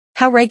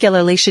how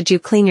regularly should you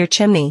clean your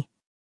chimney?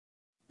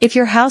 If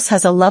your house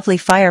has a lovely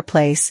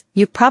fireplace,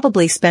 you've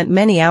probably spent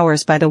many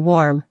hours by the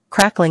warm,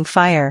 crackling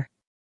fire.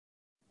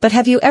 But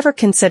have you ever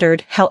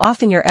considered how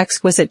often your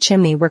exquisite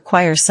chimney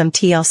requires some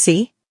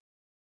TLC?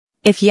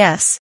 If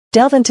yes,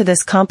 delve into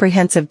this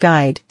comprehensive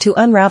guide to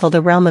unravel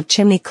the realm of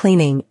chimney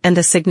cleaning and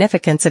the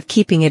significance of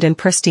keeping it in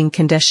pristine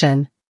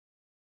condition.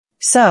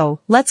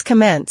 So, let's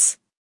commence.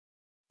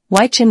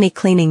 Why chimney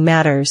cleaning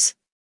matters.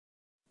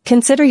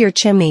 Consider your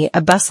chimney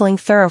a bustling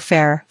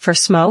thoroughfare for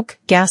smoke,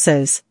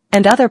 gases,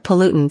 and other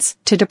pollutants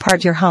to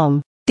depart your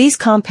home. These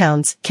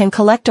compounds can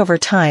collect over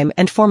time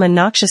and form a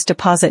noxious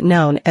deposit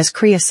known as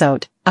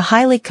creosote, a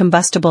highly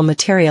combustible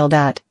material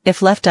that,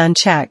 if left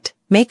unchecked,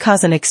 may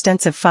cause an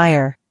extensive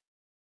fire.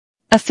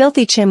 A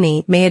filthy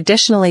chimney may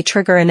additionally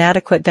trigger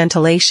inadequate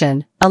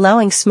ventilation,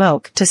 allowing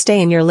smoke to stay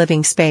in your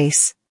living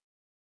space.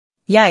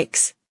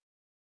 Yikes!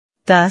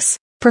 Thus,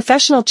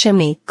 professional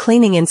chimney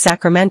cleaning in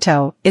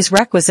Sacramento is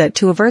requisite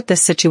to avert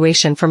this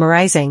situation from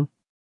arising.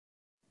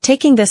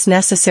 Taking this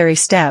necessary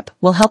step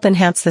will help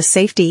enhance the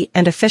safety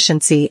and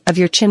efficiency of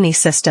your chimney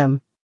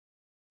system.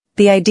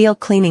 The ideal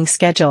cleaning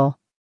schedule.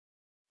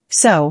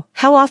 So,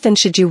 how often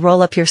should you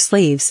roll up your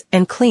sleeves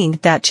and clean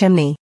that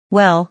chimney?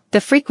 Well, the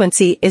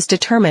frequency is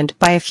determined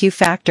by a few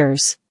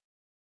factors.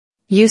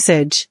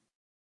 Usage.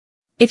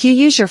 If you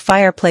use your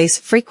fireplace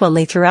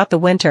frequently throughout the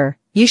winter,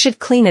 you should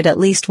clean it at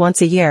least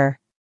once a year.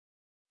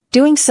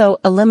 Doing so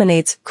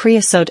eliminates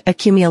creosote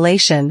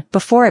accumulation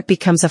before it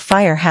becomes a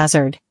fire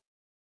hazard.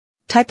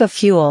 Type of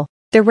fuel.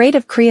 The rate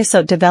of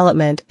creosote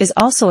development is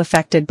also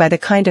affected by the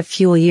kind of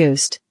fuel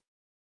used.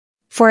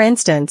 For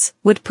instance,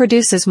 wood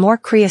produces more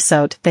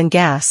creosote than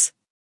gas.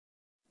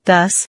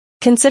 Thus,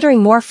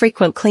 considering more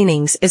frequent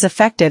cleanings is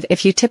effective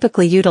if you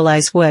typically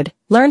utilize wood.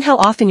 Learn how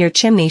often your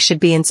chimney should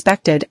be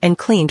inspected and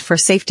cleaned for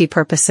safety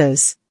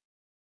purposes.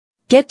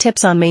 Get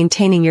tips on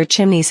maintaining your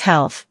chimney's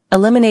health,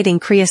 eliminating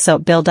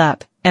creosote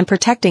buildup, and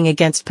protecting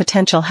against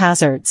potential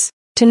hazards.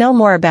 To know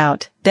more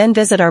about, then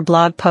visit our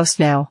blog post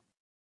now.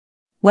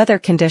 Weather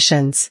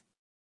conditions.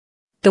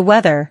 The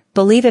weather,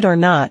 believe it or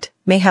not,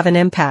 may have an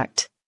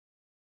impact.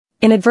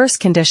 In adverse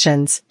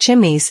conditions,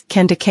 chimneys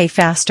can decay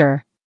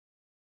faster.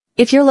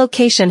 If your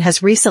location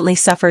has recently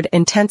suffered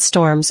intense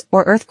storms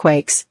or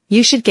earthquakes,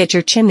 you should get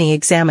your chimney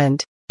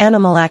examined.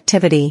 Animal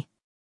activity.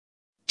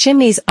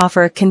 Chimneys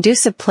offer a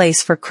conducive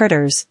place for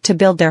critters to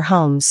build their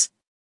homes.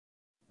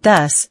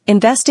 Thus,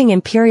 investing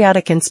in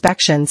periodic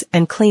inspections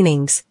and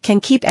cleanings can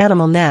keep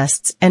animal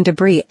nests and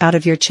debris out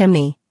of your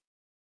chimney.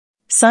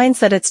 Signs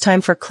that it's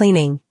time for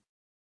cleaning.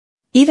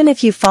 Even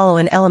if you follow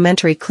an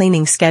elementary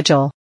cleaning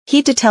schedule,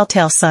 heed to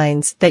telltale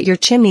signs that your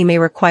chimney may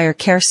require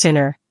care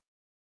sooner.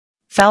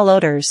 Foul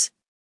odors.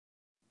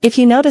 If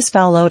you notice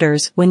foul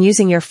odors when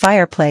using your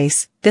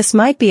fireplace, this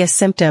might be a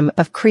symptom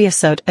of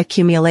creosote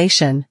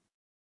accumulation.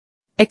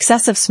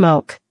 Excessive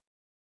smoke.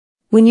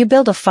 When you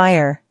build a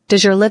fire,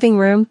 does your living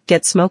room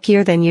get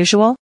smokier than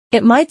usual?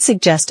 It might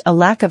suggest a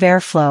lack of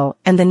airflow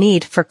and the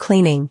need for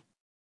cleaning.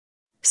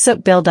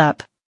 Soot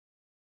buildup.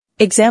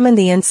 Examine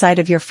the inside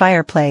of your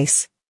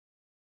fireplace.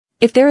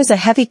 If there is a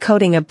heavy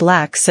coating of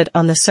black soot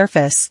on the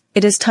surface,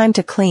 it is time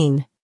to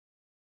clean.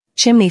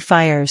 Chimney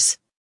fires.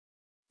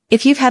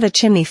 If you've had a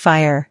chimney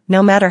fire,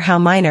 no matter how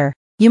minor,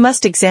 you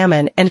must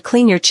examine and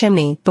clean your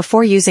chimney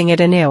before using it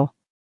anew.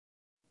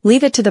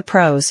 Leave it to the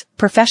pros,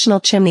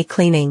 professional chimney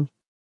cleaning.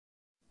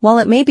 While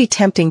it may be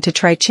tempting to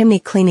try chimney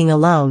cleaning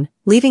alone,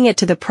 leaving it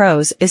to the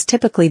pros is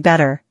typically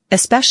better,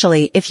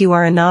 especially if you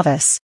are a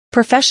novice.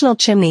 Professional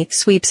chimney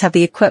sweeps have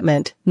the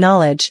equipment,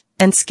 knowledge,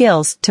 and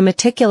skills to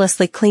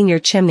meticulously clean your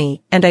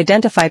chimney and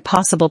identify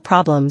possible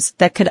problems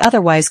that could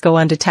otherwise go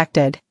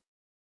undetected.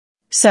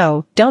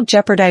 So, don't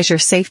jeopardize your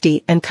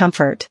safety and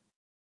comfort.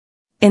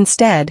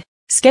 Instead,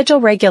 schedule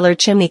regular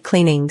chimney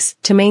cleanings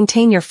to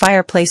maintain your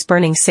fireplace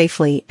burning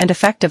safely and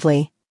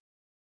effectively.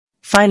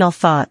 Final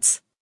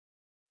thoughts.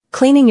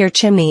 Cleaning your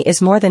chimney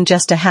is more than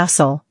just a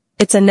hassle,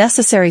 it's a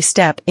necessary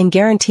step in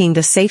guaranteeing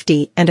the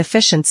safety and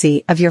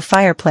efficiency of your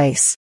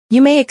fireplace.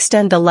 You may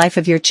extend the life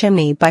of your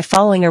chimney by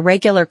following a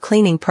regular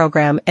cleaning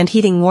program and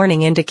heeding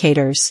warning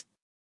indicators.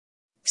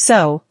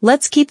 So,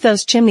 let's keep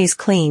those chimneys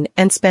clean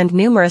and spend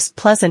numerous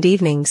pleasant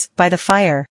evenings by the fire.